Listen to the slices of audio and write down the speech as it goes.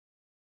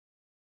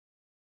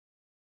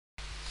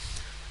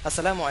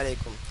আসসালামু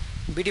আলাইকুম।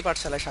 বিডি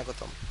পাঠশালায়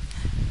স্বাগতম।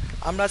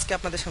 আমরা আজকে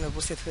আপনাদের সামনে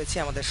উপস্থিত হয়েছি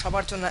আমাদের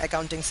সবার জন্য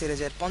অ্যাকাউন্টিং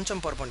সিরিজের পঞ্চম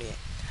পর্ব নিয়ে।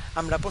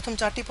 আমরা প্রথম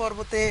 4টি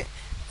পর্বতে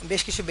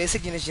বেশ কিছু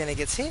বেসিক জিনিস জেনে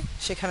গেছি।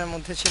 সেখানের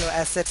মধ্যে ছিল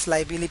অ্যাসেটস,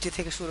 লাইবিলিটি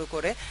থেকে শুরু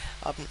করে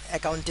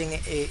accounting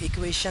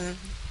equation,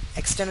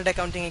 extended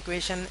accounting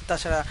equation,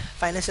 তাছাড়া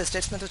ফাইন্যান্সিয়াল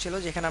স্টেটমেন্টও ছিল,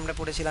 যেখানে আমরা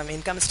পড়েছিলাম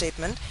income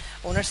statement,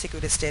 owner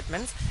security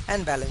statements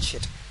and balance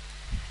sheet.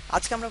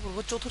 আজকে আমরা পড়ব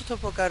চতুর্থ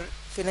প্রকার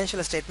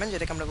ফিনান্সিয়াল স্টেটমেন্ট,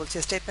 যেটাকে আমরা বলছি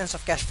স্টেটমেন্টস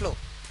অফ ক্যাশ ফ্লো।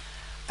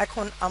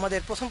 এখন আমাদের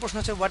প্রথম প্রশ্ন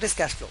হচ্ছে, হোয়াট ইজ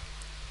ক্যাশ ফ্লো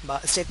বা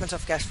স্টেটমেন্টস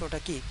অফ ক্যাশ ফ্লোটা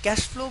কি?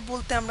 ক্যাশ ফ্লো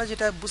বলতে আমরা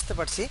যেটা বুঝতে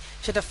পারছি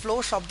সেটা ফ্লো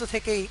শব্দ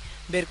থেকেই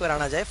বের করে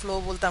আনা যায়। ফ্লো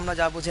বলতে আমরা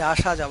যা বুঝি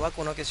আসা যাওয়া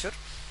কোনো কিছুর,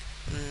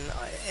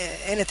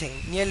 এনিথিং,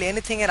 নিয়ারলি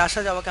এনিথিং এর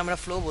আসা যাওয়াকে আমরা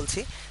ফ্লো বলছি।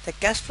 তাই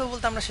ক্যাশ ফ্লো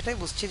বলতে আমরা সেটাই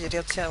বুঝছি, যেটা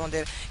হচ্ছে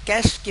আমাদের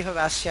ক্যাশ কিভাবে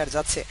আসছে আর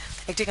যাচ্ছে।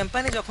 একটি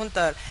কোম্পানি যখন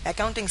তার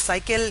অ্যাকাউন্টিং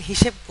সাইকেল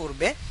হিসেব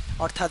করবে,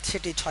 অর্থাৎ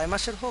সেটি 6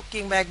 মাসের হোক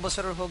কিংবা 1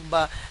 বছরের হোক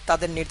বা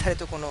তাদের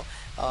নির্ধারিত কোনো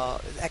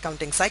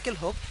অ্যাকাউন্টিং সাইকেল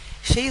হোক,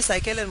 সেই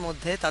সাইকেলের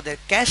মধ্যে তাদের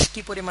ক্যাশ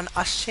কি পরিমাণ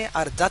আসছে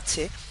আর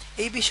যাচ্ছে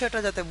এই বিষয়টা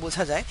যাতে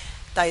বোঝা যায়,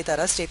 তাই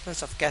তারা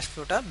স্টেটমেন্টস অফ ক্যাশ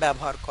ফ্লোটা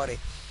ব্যবহার করে।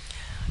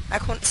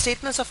 এখন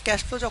স্টেটমেন্টস অফ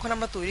ক্যাশ ফ্লো যখন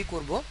আমরা তৈরি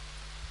করব,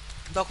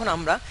 তখন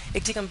আমরা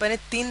একটি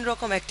কোম্পানির 3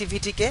 রকম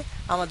অ্যাক্টিভিটিকে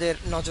আমাদের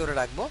নজরে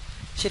রাখবো।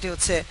 সেটি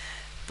হচ্ছে,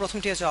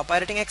 প্রথমটি হচ্ছে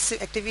অপারেটিং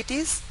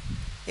অ্যাক্টিভিটিস,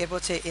 এরপর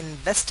হচ্ছে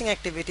ইনভেস্টিং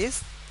অ্যাক্টিভিটিস,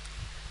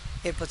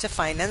 এরপর হচ্ছে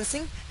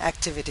ফাইন্যান্সিং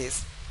অ্যাক্টিভিটিস।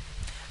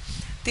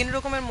 3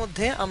 রকমের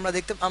মধ্যে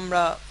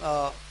আমরা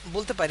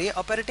বলতে পারি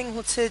অপারেটিং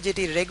হচ্ছে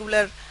যেটি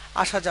রেগুলার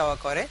আসা যাওয়া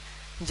করে,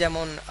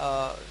 যেমন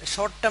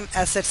শর্ট টার্ম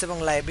অ্যাসেটস এবং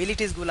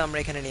লায়াবিলিটিসগুলো আমরা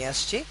এখানে নিয়ে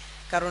আসছি,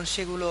 কারণ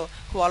সেগুলো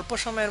খুব অল্প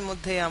সময়ের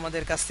মধ্যে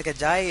আমাদের কাছ থেকে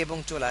যায় এবং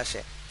চলে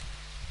আসে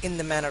in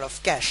the manner of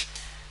cash.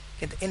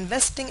 কিন্তু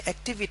ইনভেস্টিং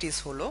অ্যাক্টিভিটিস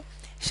হলো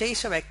সেই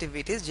সব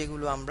অ্যাক্টিভিটিস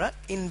যেগুলো আমরা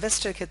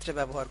ইনভেস্টের ক্ষেত্রে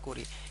ব্যবহার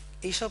করি।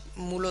 এইসব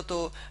মূলত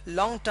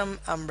লং টার্ম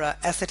আমরা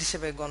অ্যাসেট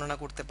হিসেবে গণনা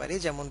করতে পারি,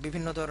 যেমন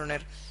বিভিন্ন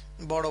ধরনের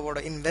বড় বড়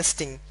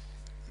ইনভেস্টিং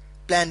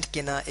প্ল্যান্ট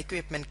কেনা,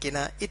 ইকুইপমেন্ট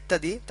কেনা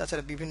ইত্যাদি,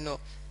 তাছাড়া বিভিন্ন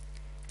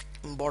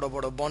বড়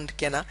বড় বন্ড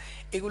কেনা,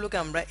 এগুলোকে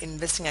আমরা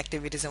ইনভেস্টিং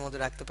অ্যাক্টিভিটিসের মধ্যে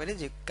রাখতে পারি,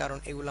 যে কারণ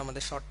এগুলো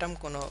আমাদের শর্ট টার্ম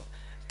কোনো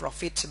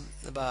প্রফিট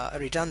বা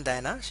রিটার্ন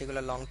দেয় না, সেগুলো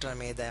লং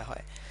টার্মে দেয়া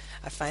হয়।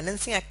 আর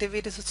ফাইন্যান্সিং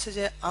অ্যাক্টিভিটিস হচ্ছে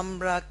যে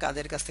আমরা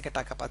কাদের কাছ থেকে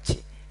টাকা পাচ্ছি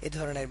এই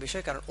ধরনের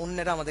বিষয়, কারণ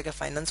অন্যরা আমাদেরকে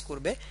ফাইন্যান্স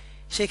করবে,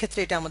 সেই ক্ষেত্রে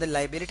এটা আমাদের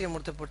লাইবিলিটির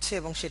মধ্যে পড়ছে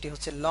এবং সেটি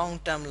হচ্ছে লং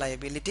টার্ম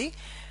লাইবিলিটি।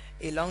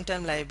 এই লং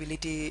টার্ম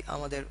লাইবিলিটি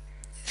আমাদের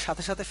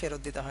সাথে সাথে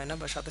ফেরত দিতে হয় না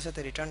বা সাথে সাথে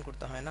রিটার্ন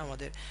করতে হয় না,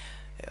 আমাদের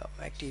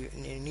একটি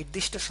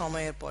নির্দিষ্ট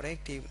সময়ের পরে,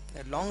 একটি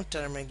লং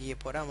টার্মে গিয়ে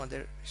পরে আমাদের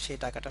সেই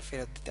টাকাটা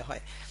ফেরত দিতে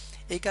হয়।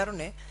 এই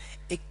কারণে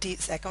একটি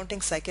অ্যাকাউন্টিং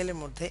সাইকেলের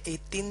মধ্যে এই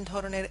 3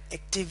 ধরনের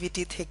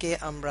অ্যাক্টিভিটি থেকে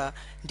আমরা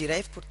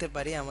ডিরাইভ করতে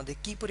পারি আমাদের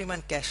কি পরিমাণ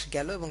ক্যাশ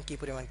গেল এবং কি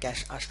পরিমাণ ক্যাশ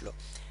আসলো।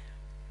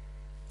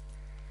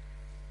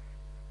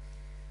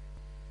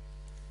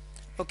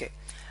 ওকে,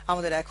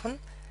 আমাদের এখন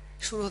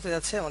শুরু হতে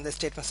যাচ্ছে আমাদের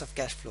statements of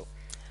cash flow.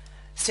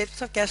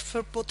 Statements of cash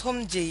floor প্রথম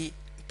যেই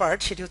পার্ট,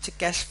 সেটি হচ্ছে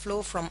cash flow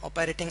from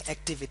operating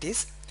activities.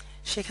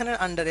 সেখানের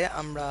আন্ডারে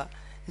আমরা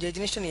যে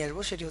জিনিসটা নিয়ে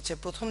আসবো সেটি হচ্ছে,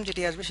 প্রথম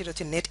যেটি আসবে সেটি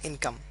হচ্ছে net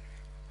income.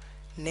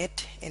 Net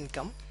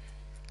income,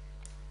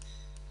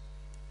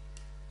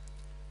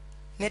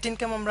 net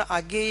income আমরা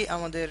আগেই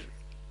আমাদের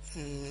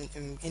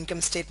ইনকাম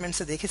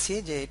স্টেটমেন্টসে দেখেছি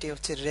যে এটি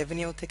হচ্ছে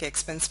রেভিনিউ থেকে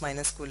এক্সপেন্স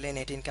মাইনাস করলে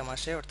নেট ইনকাম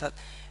আসে, অর্থাৎ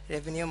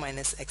revenue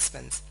minus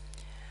expense.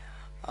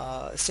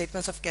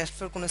 Statements of cash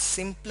floor কোনো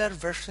সিম্পলার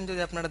ভার্সন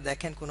যদি আপনারা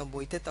দেখেন কোনো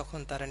বইতে, তখন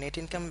তারা নেট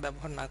ইনকাম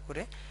ব্যবহার না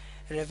করে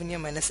রেভিনিউ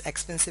মাইনাস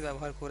এক্সপেন্সই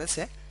ব্যবহার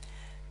করেছে।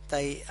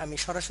 তাই আমি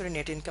সরাসরি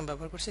নেট ইনকাম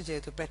ব্যবহার করছি,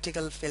 যেহেতু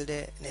প্র্যাকটিক্যাল ফিল্ডে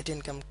নেট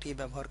ইনকামটি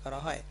ব্যবহার করা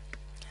হয়।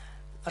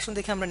 আসুন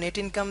দেখি, আমরা নেট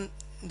ইনকাম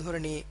ধরে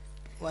নিই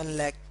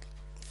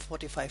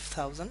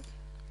 1,45,000।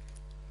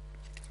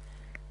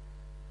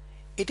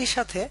 এটির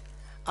সাথে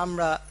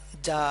আমরা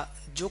যা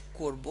যোগ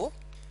করব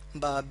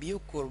বা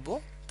বিয়োগ করব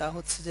তা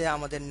হচ্ছে যে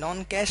আমাদের নন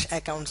ক্যাশ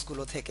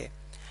অ্যাকাউন্টসগুলো থেকে।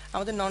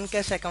 আমাদের নন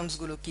ক্যাশ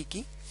অ্যাকাউন্টসগুলো কি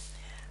কি?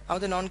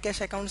 আমাদের নন ক্যাশ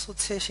অ্যাকাউন্টস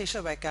হচ্ছে সেই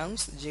সব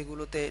অ্যাকাউন্টস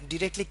যেগুলোতে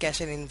ডিরেক্টলি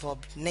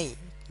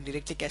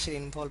ক্যাশের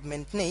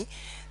ইনভলভমেন্ট নেই।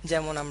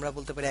 যেমন আমরা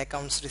বলতে পারি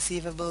অ্যাকাউন্টস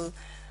রিসিভেবল,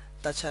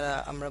 তাছাড়া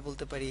আমরা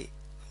বলতে পারি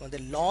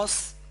আমাদের লস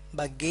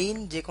বা গেইন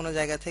যে কোনো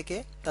জায়গা থেকে,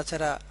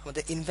 তাছাড়া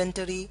আমাদের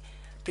inventory,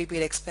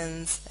 prepaid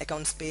expense,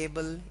 accounts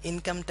payable,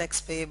 income tax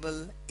payable,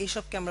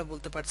 এইসবকে আমরা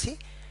বলতে পারছি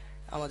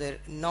আমাদের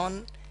নন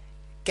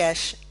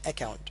ক্যাশ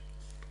অ্যাকাউন্ট।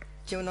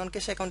 যেমন নন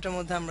ক্যাশ অ্যাকাউন্টের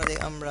মধ্যে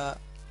আমরা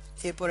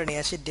এরপরে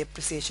নিয়ে আসি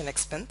ডেপ্রিসিয়েশন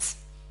এক্সপেন্স।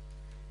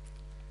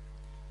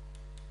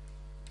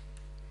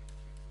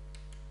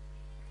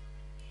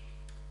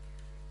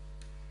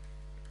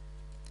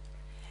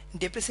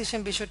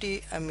 ডেপ্রিসিয়েশন বিষয়টি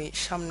আমি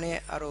সামনে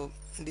আরো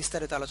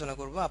বিস্তারিত আলোচনা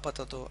করব,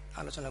 আপাতত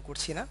আলোচনা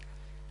করছি না।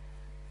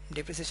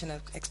 ডেপ্রিসিয়েশন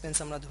এক্সপেন্স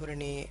আমরা ধরে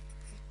নিই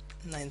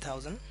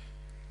 9,000।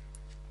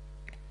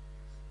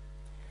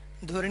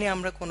 ধরে নিই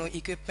আমরা কোনো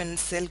ইকুইপমেন্ট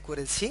সেল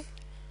করেছি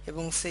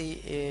এবং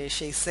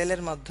সেই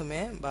সেলের মাধ্যমে,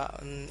 বা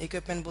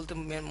ইকুইপমেন্ট বলতে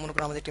মনে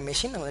করো আমাদের একটা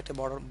মেশিন, আমাদের একটা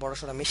বড়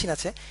সড়ো মেশিন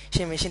আছে,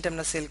 সেই মেশিনটা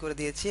আমরা সেল করে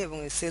দিয়েছি এবং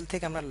এই সেল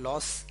থেকে আমরা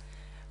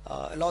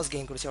লস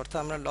গেইন করেছি, অর্থাৎ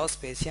আমরা লস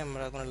পেয়েছি,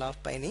 আমরা কোনো লাভ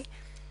পাইনি।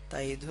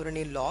 তাই ধরে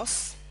নিই লস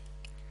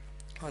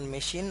অন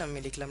মেশিন আমি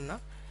লিখলাম না,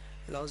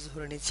 লস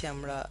ধরে নিচ্ছি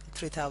আমরা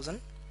 3000।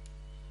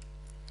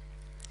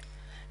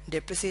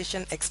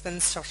 ডেপ্রিসিয়েশন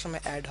এক্সপেন্স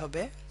সবসময় অ্যাড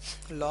হবে,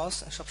 লস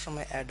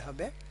সবসময় অ্যাড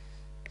হবে।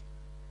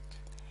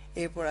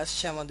 এরপর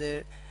আসছে আমাদের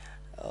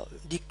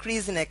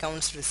decrease in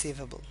accounts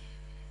receivable,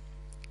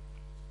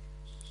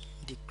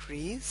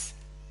 decrease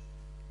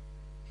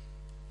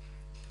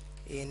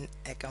in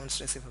accounts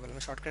receivable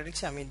আমি শর্টকাট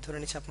লিখছি, আমি ধরে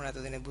নিচ্ছি আপনারা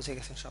এতদিনে বুঝে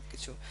গেছেন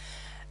সবকিছু।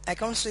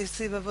 অ্যাকাউন্টস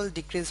রিসিভেবল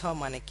ডিক্রিজ হওয়া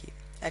মানে কি?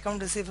 অ্যাকাউন্ট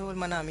রিসিভেবল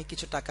মানে আমি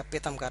কিছু টাকা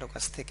পেতাম কারো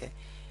কাছ থেকে,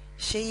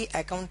 সেই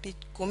অ্যাকাউন্টটি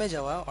কমে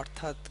যাওয়া,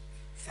 অর্থাৎ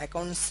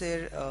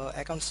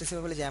অ্যাকাউন্টস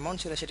রিসিভেবল যে অ্যামাউন্ট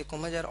ছিল সেটি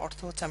কমে যাওয়ার অর্থ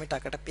হচ্ছে আমি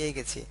টাকাটা পেয়ে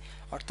গেছি,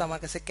 অর্থাৎ আমার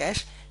কাছে ক্যাশ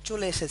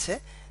চলে এসেছে।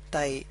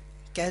 তাই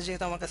ক্যাশ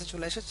যেহেতু আমার কাছে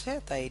চলে এসেছে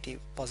তাই এটি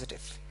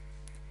পজিটিভ,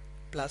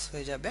 প্লাস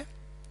হয়ে যাবে,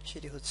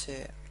 সেটি হচ্ছে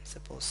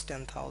সাপোজ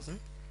 10,000।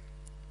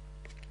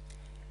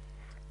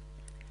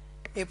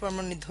 এরপর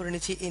আমরা ধরে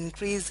নিচ্ছি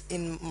increase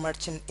in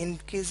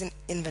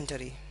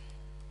inventory,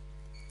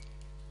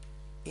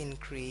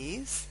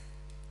 increase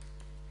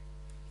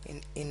in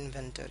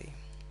inventory.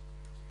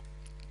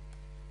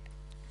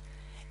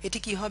 এটি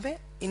কি হবে?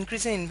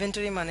 ইনক্রিজ ইন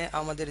ইনভেন্টরি মানে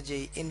আমাদের যে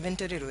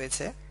ইনভেন্টরি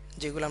রয়েছে,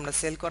 যেগুলো আমরা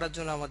সেল করার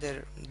জন্য আমাদের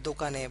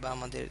দোকানে বা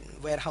আমাদের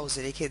ওয়্যার হাউসে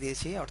রেখে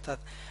দিয়েছি, অর্থাৎ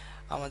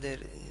আমাদের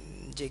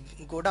যে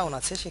গোডাউন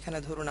আছে সেখানে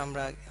ধরুন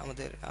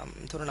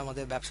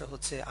আমাদের ব্যবসা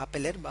হচ্ছে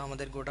আপেলের, বা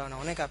আমাদের গোডাউনে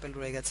অনেক আপেল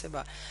রয়ে গেছে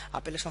বা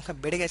আপেলের সংখ্যা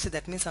বেড়ে গেছে,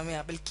 দ্যাট মিনস আমি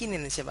আপেল কিনে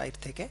এনেছি বাইরে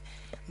থেকে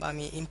বা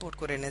আমি ইম্পোর্ট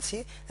করে এনেছি,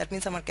 দ্যাট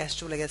মিনস আমার ক্যাশ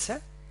চলে গেছে,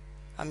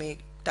 আমি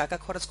টাকা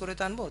খরচ করে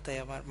তো আনবো, তাই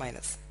আমার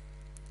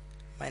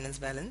মাইনাস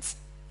ব্যালেন্স।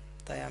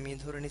 তাই আমি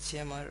ধরে নিচ্ছি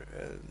আমার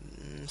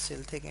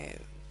সেল থেকে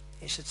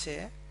এসেছে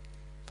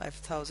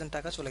 5,000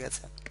 টাকা চলে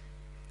গেছে।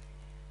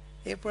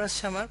 এরপর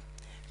আসছে আমার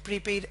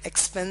prepaid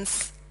expense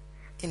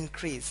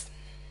increase,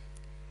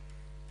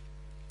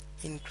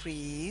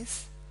 increase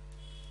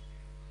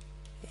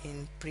in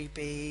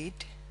prepaid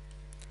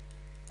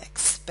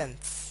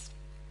expense।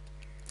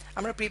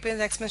 আমরা প্রিপেইড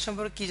এক্সপেন্স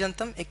সম্পর্কে কি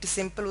জানতাম? একটি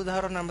সিম্পল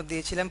উদাহরণ আমরা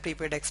দিয়েছিলাম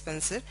প্রিপেইড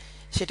এক্সপেন্সের,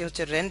 সেটি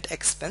হচ্ছে রেন্ট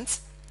এক্সপেন্স।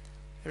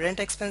 রেন্ট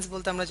এক্সপেন্স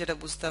বলতে আমরা যেটা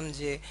বুঝতাম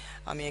যে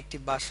আমি একটি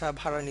বাসা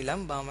ভাড়া নিলাম,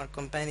 বা আমার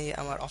কোম্পানি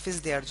আমার অফিস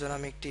দেওয়ার জন্য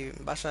আমি একটি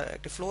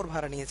ফ্লোর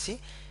ভাড়া নিয়েছি,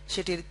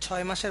 সেটির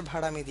 6 মাসের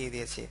ভাড়া আমি দিয়ে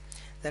দিয়েছি।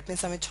 দ্যাট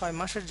মিনস আমি 6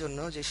 মাসের জন্য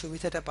যে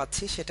সুবিধাটা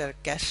পাচ্ছি সেটার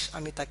ক্যাশ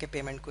আমি তাকে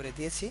পেমেন্ট করে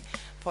দিয়েছি,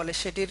 ফলে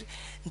সেটির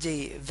যেই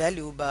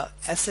ভ্যালু বা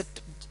অ্যাসেট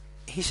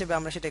হিসেবে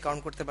আমরা সেটা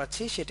কাউন্ট করতে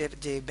পারছি, সেটার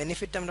যে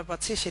বেনিফিটটা আমরা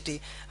পাচ্ছি সেটি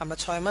আমরা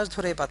 6 মাস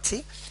ধরে পাচ্ছি।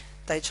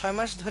 তাই 6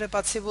 মাস ধরে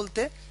পাচ্ছি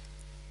বলতে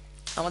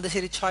আমাদের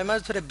সেটি 6 মাস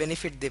ধরে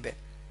বেনিফিট দেবে,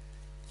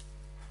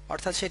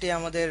 অর্থাৎ সেটি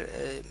আমাদের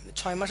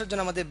 6 মাসের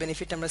জন্য আমাদের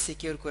বেনিফিট আমরা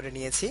সিকিউর করে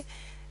নিয়েছি।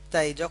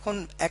 তাই যখন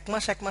এক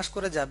মাস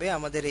করে যাবে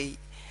আমাদের এই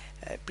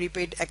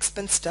প্রিপেইড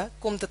এক্সপেন্সটা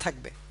কমতে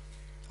থাকবে,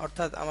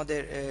 অর্থাৎ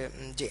আমাদের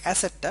যে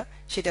অ্যাসেটটা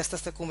সেটা আস্তে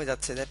আস্তে কমে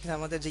যাচ্ছে। দ্যাট মিনস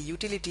আমাদের যে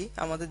ইউটিলিটি,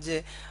 আমাদের যে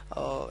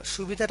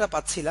সুবিধাটা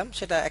পাচ্ছিলাম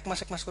সেটা এক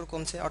মাস করে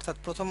কমছে, অর্থাৎ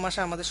প্রথম মাসে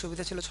আমাদের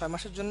সুবিধা ছিল 6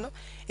 মাসের জন্য,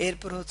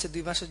 এরপর হচ্ছে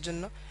 2 মাসের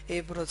জন্য,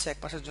 এরপর হচ্ছে 1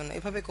 মাসের জন্য,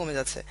 এভাবে কমে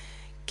যাচ্ছে।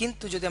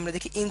 কিন্তু যদি আমরা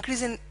দেখি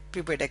increase in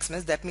prepaid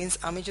expense, that means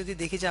আমি যদি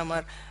দেখি যে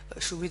আমার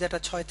সুবিধাটা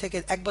 6 থেকে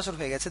 1 বছর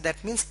হয়ে গেছে, দ্যাট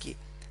মিনস কি?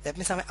 দ্যাট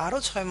মিনস আমি আরো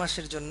 6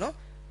 মাসের জন্য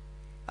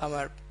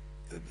আমার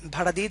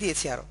ভাড়া দিয়ে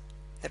দিয়েছি আরো।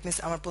 দ্যাট মিনস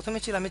আমার প্রথমে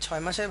ছিল আমি 6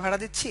 মাসের ভাড়া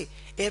দিচ্ছি,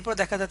 এরপর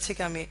দেখা যাচ্ছে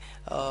কি আমি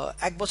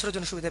 1 বছরের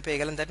জন্য সুবিধা পেয়ে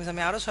গেলাম, দ্যাট মিনস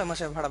আমি আরো 6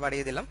 মাসের ভাড়া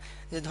বাড়িয়ে দিলাম,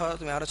 যে ধরো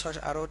তুমি আরো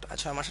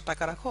 6 মাসের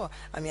টাকা রাখো,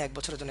 আমি 1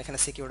 বছরের জন্য এখানে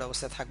সিকিউরড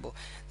অবস্থায় থাকবো।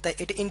 তাই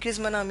এটা ইনক্রিজ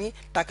মানে আমি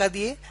টাকা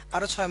দিয়ে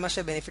আরো 6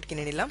 মাসের বেনিফিট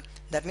কিনে নিলাম,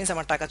 দ্যাট মিনস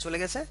আমার টাকা চলে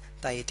গেছে,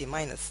 তাই এটি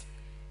মাইনাস।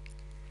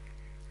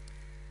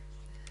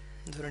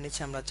 ধরে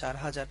নিচ্ছি আমরা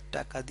 4,000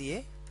 টাকা দিয়ে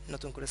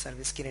নতুন করে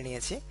সার্ভিস কিনে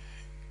নিয়েছি।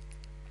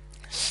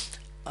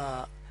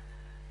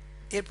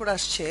 এরপর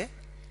আসছে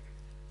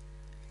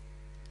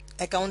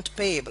অ্যাকাউন্ট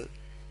পেয়েবল,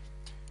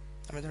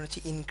 আমরা ধরে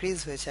নিচ্ছি ইনক্রিজ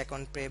হয়েছে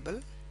account payable,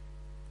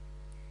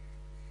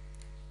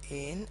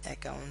 in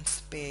accounts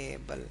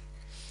payable.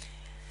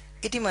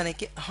 এটি মানে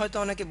কি হয়তো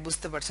অনেকে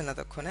বুঝতে পারছেন না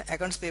ততক্ষণে।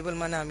 অ্যাকাউন্টস পেয়েবল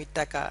মানে আমি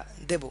টাকা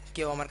দেব,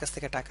 কেউ আমার কাছ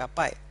থেকে টাকা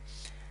পায়।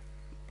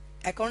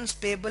 অ্যাকাউন্টস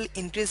পেয়েবল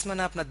ইনক্রিজ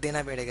মানে আপনার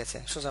দেনা বেড়ে গেছে,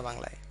 সোজা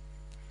বাংলায়।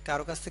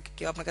 কারো কাছ থেকে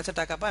কেউ আপনার কাছে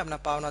টাকা পায়, আপনার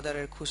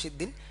পাওনাদারের খুশির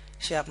দিন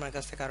সে আপনার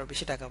কাছ থেকে আরো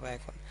বেশি টাকা পায়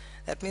এখন,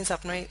 দ্যাট মিনস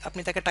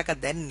আপনি তাকে টাকা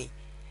দেননি,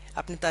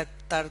 আপনি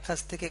তার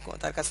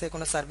কাছ থেকে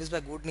কোনো সার্ভিস বা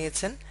গুড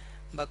নিয়েছেন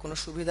বা কোনো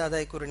সুবিধা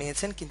আদায় করে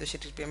নিয়েছেন, কিন্তু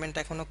সেটির পেমেন্ট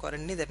এখনো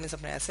করেননি, দ্যাট মিনস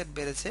আপনার অ্যাসেট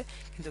বেড়েছে,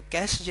 কিন্তু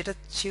ক্যাশ যেটা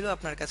ছিল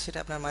আপনার কাছে সেটা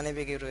আপনার মানি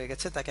ব্যাগে রয়ে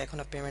গেছে, তাকে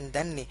এখনো পেমেন্ট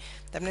দেননি,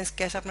 দ্যাট মিনস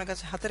ক্যাশ আপনার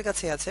কাছে হাতের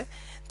কাছে আছে,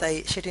 তাই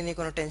সেটি নিয়ে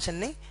কোনো টেনশন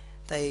নেই,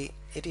 তাই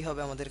এটি হবে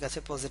আমাদের কাছে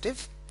পজিটিভ,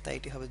 তাই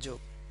এটি হবে যোগ।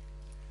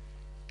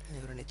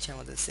 ধরে নিচ্ছে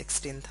আমাদের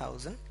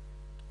 16,000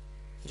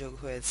 যোগ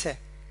হয়েছে।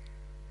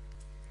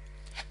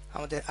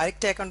 আমাদের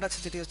আরেকটা অ্যাকাউন্ট আছে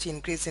যেটি হচ্ছে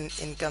increase in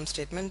income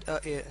statement,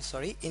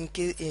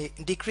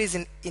 decrease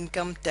in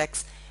income tax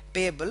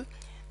payable.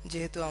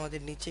 যেহেতু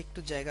আমাদের নিচে একটু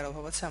জায়গার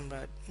অভাব আছে আমরা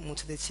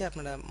মুছে দিচ্ছি,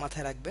 আপনারা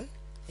মাথায় রাখবেন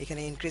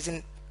এখানে increase in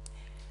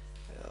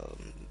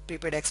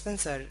prepaid expense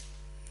R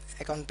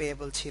account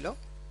payable ছিল,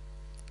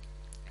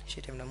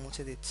 সেটা আমরা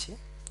মুছে দিচ্ছি।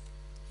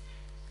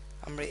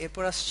 আমরা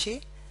এরপর আসছি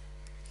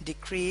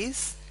ডিক্রিজ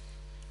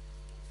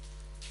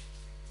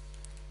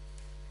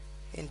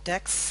ইন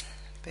ট্যাক্স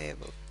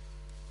পেয়েবল।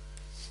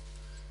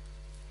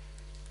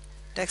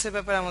 ট্যাক্সের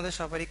ব্যাপারে আমাদের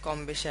সবারই কম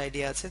বেশি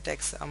আইডিয়া আছে।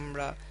 ট্যাক্স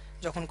আমরা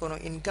যখন কোনো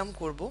ইনকাম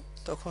করব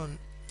তখন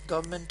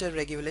গভর্নমেন্টের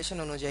রেগুলেশন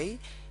অনুযায়ী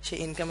সেই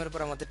ইনকামের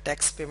উপর আমাদের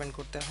ট্যাক্স পেমেন্ট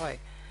করতে হয়।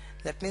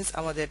 দ্যাট মিন্স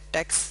আমাদের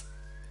ট্যাক্স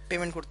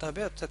পেমেন্ট করতে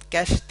হবে, অর্থাৎ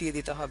ক্যাশ দিয়ে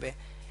দিতে হবে।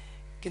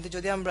 কিন্তু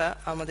যদি আমরা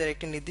আমাদের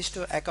একটি নির্দিষ্ট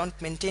অ্যাকাউন্ট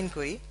মেনটেন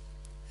করি,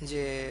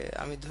 যে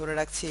আমি ধরে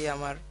রাখছি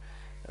আমার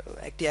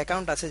একটি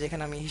অ্যাকাউন্ট আছে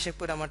যেখানে আমি হিসেব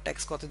করে আমার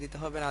ট্যাক্স কত দিতে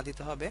হবে না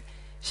দিতে হবে,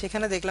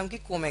 সেখানে দেখলাম কি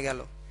কমে গেল।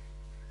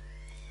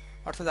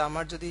 অর্থাৎ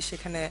আমার যদি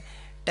সেখানে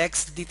ট্যাক্স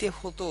দিতে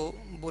হতো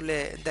বলে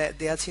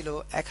দেয়া ছিল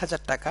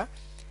 ১,০০০ টাকা,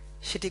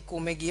 সেটি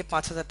কমে গিয়ে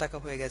 ৫,০০০ টাকা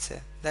হয়ে গেছে।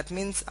 দ্যাট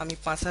মিন্স আমি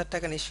 ৫,০০০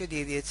 টাকা নিশ্চয়ই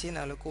দিয়ে দিয়েছি,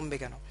 নাহলে কমবে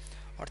কেন?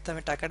 অর্থাৎ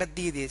আমি টাকাটা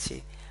দিয়ে দিয়েছি,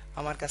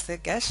 আমার কাছ থেকে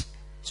ক্যাশ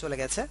চলে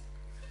গেছে,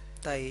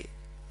 তাই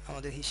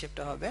আমাদের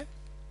হিসেবটা হবে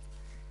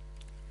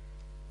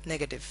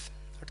নেগেটিভ,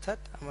 অর্থাৎ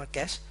আমার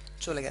ক্যাশ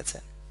চলে গেছে।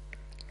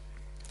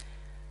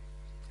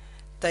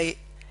 তাই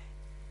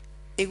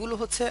এগুলো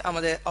হচ্ছে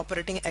আমাদের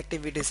অপারেটিং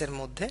অ্যাক্টিভিটিস এর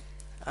মধ্যে।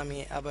 আমি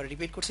আবার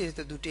রিপিট করছি,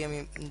 যেহেতু দুটি আমি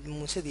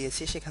মুছে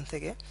দিয়েছি সেখান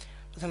থেকে।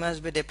 প্রথমে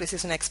আসবে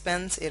ডেপ্রিসিয়েশন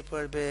এক্সপেন্স, এরপর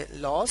আসবে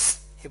লস,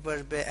 এরপর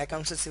আসবে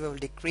অ্যাকাউন্টস রিসিভেবল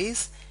ডিক্রিজ,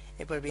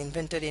 এরপর আসবে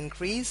ইনভেন্টরি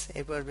ইনক্রিজ,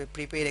 এরপর আসবে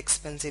prepaid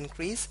expense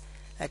increase,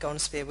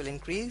 accounts payable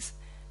increase,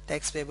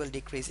 tax payable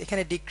decrease.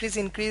 এখানে ডিক্রিজ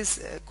ইনক্রিজ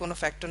কোনো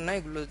ফ্যাক্টর নয়,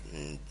 এগুলো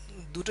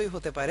দুটোই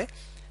হতে পারে।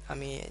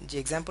 আমি যে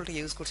এক্সাম্পলটা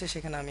ইউজ করছি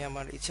সেখানে আমি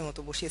আমার ইচ্ছে মতো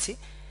বসিয়েছি।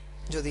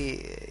 যদি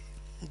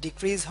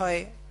ডিক্রিজ হয়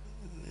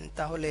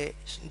তাহলে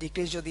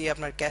ডিক্রিজ, যদি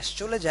আপনার ক্যাশ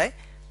চলে যায়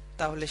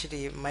তাহলে সেটি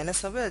মাইনাস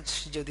হবে, আর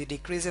যদি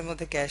ডিক্রিজের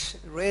মধ্যে ক্যাশ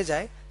রয়ে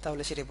যায়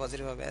তাহলে সেটি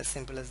পজিটিভ হবে, অ্যাজ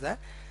সিম্পল অ্যাজ দ্যাট।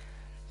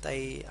 তাই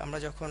আমরা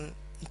যখন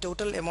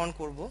টোটাল অ্যামাউন্ট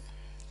করব,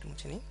 একটু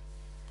মুছে নিই,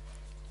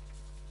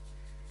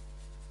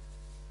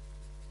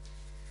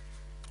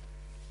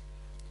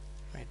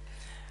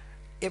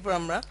 এরপর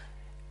আমরা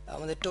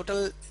আমাদের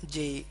টোটাল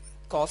যেই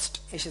কস্ট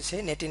এসেছে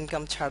নেট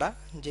ইনকাম ছাড়া,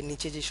 যে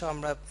নিচে যেসব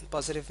আমরা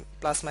পজিটিভ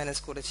প্লাস মাইনাস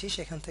করেছি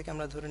সেখান থেকে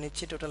আমরা ধরে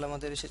নিচ্ছি টোটাল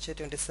আমাদের এসেছে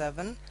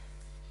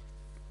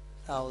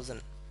 27,000।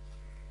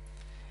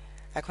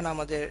 এখন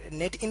আমাদের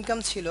নেট ইনকাম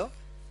ছিল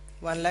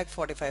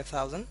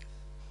 1,45,000,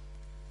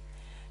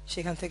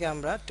 সেখান থেকে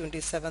আমরা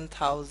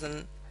 27,000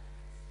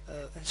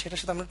 সেটার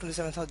সাথে আমরা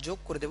 27,000 যোগ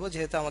করে দেবো,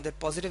 যেহেতু আমাদের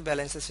পজিটিভ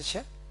ব্যালেন্স এসেছে।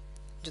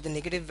 যদি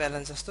নেগেটিভ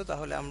ব্যালেন্স আসতো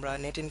তাহলে আমরা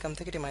নেট ইনকাম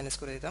থেকে এটি মাইনাস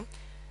করে দিতাম।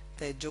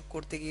 তাই যোগ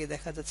করতে গিয়ে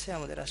দেখা যাচ্ছে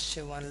আমাদের আসছে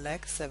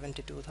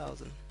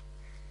 1,72,000।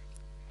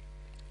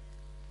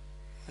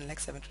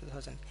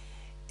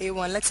 এই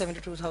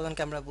 1,72,000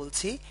 কে আমরা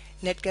বলছি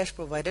net cash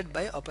provided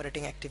by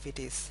operating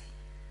activities.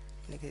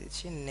 লিখে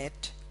দিচ্ছি net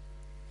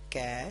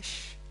cash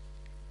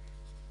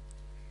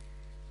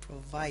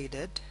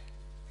provided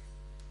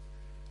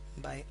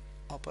by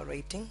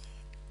operating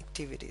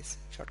activities,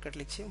 shortcut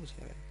লিখছি, বুঝে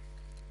নেবেন।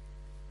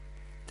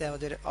 তাই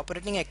আমাদের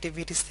অপারেটিং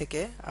অ্যাক্টিভিটিস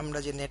থেকে আমরা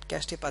যে নেট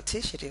ক্যাশটি পাচ্ছি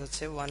সেটি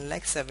হচ্ছে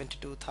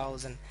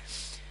 1,72,000।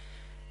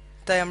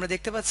 তাই আমরা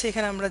দেখতে পাচ্ছি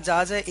এখানে আমরা যা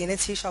যা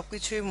এনেছি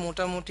সবকিছুই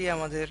মোটামুটি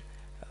আমাদের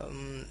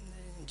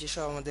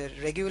যেসব আমাদের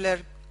রেগুলার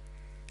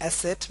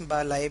অ্যাসেট বা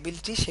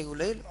লায়াবিলিটি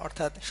সেগুলোই,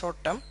 অর্থাৎ শর্ট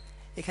টার্ম।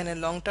 এখানে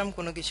লং টার্ম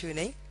কোনো কিছুই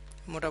নেই।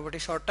 মোটামুটি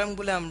শর্ট টার্ম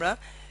বলে আমরা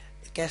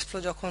ক্যাশফ্লো,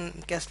 যখন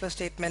ক্যাশফ্লো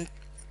স্টেটমেন্ট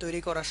তৈরি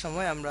করার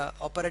সময় আমরা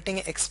অপারেটিং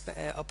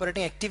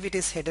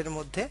অ্যাক্টিভিটিস হেডের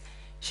মধ্যে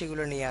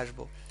সেগুলো নিয়ে আসব।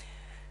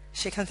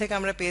 সেখান থেকে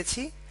আমরা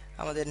পেয়েছি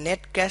আমাদের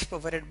net cash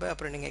provided by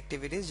operating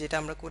activities, যেটা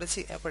আমরা করেছি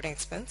অপারেটিং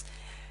এক্সপেন্স,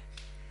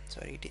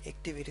 সরি এটি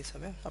অ্যাক্টিভিটিস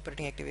হবে,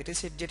 অপারেটিং অ্যাক্টিভিটিস,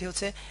 যেটি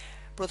হচ্ছে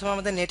প্রথমে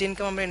আমাদের নেট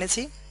ইনকাম আমরা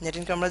এনেছি। নেট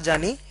ইনকাম আমরা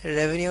জানি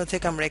রেভিনিউ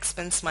থেকে আমরা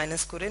এক্সপেন্স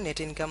মাইনাস করে নেট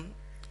ইনকাম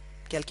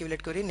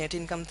ক্যালকুলেট করি। নেট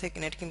ইনকাম থেকে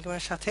নেট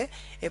ইনকামের সাথে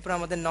এরপর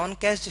আমাদের নন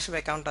ক্যাশ যেসব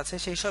অ্যাকাউন্ট আছে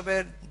সেই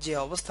সবের যে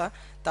অবস্থা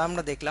তা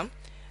আমরা দেখলাম,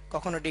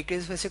 কখনো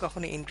ডিক্রিজ হয়েছে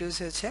কখনো ইনক্রিজ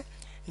হয়েছে।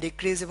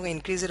 ডিক্রিজ এবং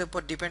ইনক্রিজের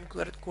উপর ডিপেন্ড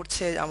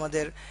করছে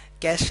আমাদের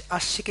ক্যাশ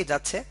আসছে কি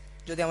যাচ্ছে।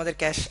 যদি আমাদের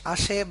ক্যাশ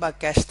আসে বা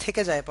ক্যাশ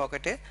থেকে যায়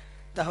পকেটে,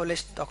 তাহলে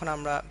তখন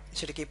আমরা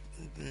সেটাকে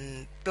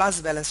প্লাস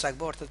ব্যালেন্স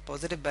রাখবো, অর্থাৎ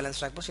পজিটিভ ব্যালেন্স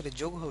রাখবো, সেটি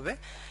যোগ হবে।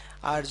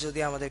 আর যদি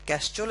আমাদের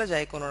ক্যাশ চলে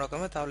যায় কোনো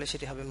রকমে তাহলে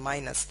সেটি হবে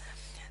মাইনাস।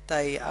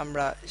 তাই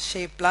আমরা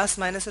সেই প্লাস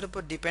মাইনাসের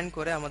উপর ডিপেন্ড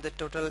করে আমাদের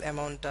টোটাল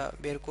অ্যামাউন্টটা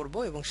বের করব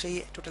এবং সেই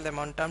টোটাল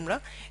অ্যামাউন্টটা আমরা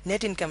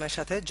নেট ইনকামের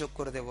সাথে যোগ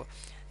করে দেব,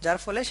 যার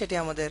ফলে সেটি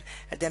আমাদের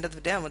at the end of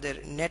the day আমাদের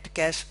নেট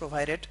ক্যাশ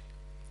প্রোভাইডেড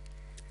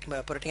বা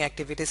অপারেটিং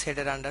অ্যাক্টিভিটিস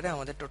হেডের আন্ডারে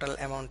আমাদের টোটাল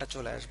অ্যামাউন্টটা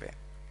চলে আসবে।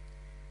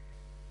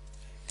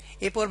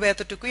 এই পর্বে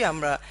এতটুকুই।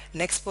 আমরা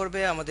নেক্সট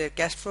পর্বে আমাদের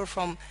cash flow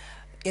from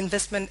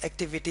investment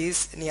activities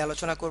নিয়ে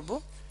আলোচনা করব।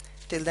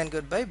 Till then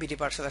good bye. BD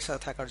পাঠশালার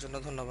সাথে থাকার জন্য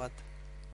ধন্যবাদ।